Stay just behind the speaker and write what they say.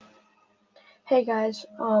Hey guys,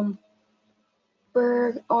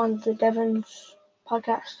 we're on the Devon's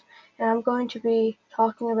podcast, and I'm going to be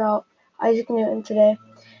talking about Isaac Newton today.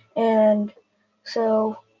 And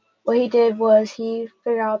so, what he did was he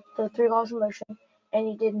figured out the three laws of motion, and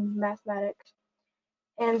he did mathematics.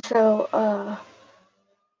 And so,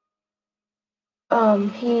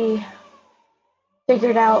 he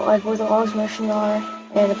figured out like what the laws of motion are,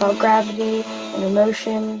 and about gravity and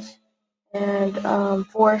emotions and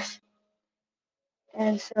force.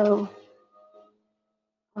 And so,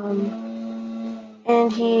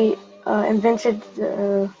 and he invented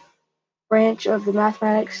the branch of the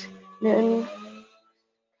mathematics, Newton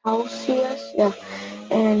calculus, yeah,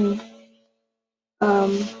 and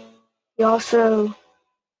um, he also,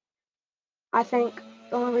 I think,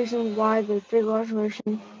 the only reason why the three laws of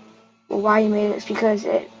motion, or why he made it, is because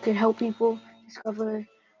it could help people discover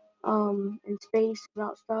in space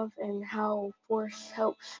about stuff and how force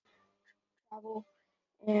helps travel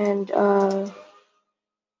and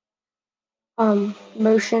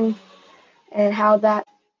motion and how that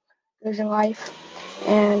goes in life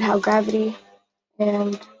and how gravity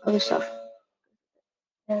and other stuff.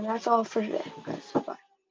 And that's all for today, guys. Bye.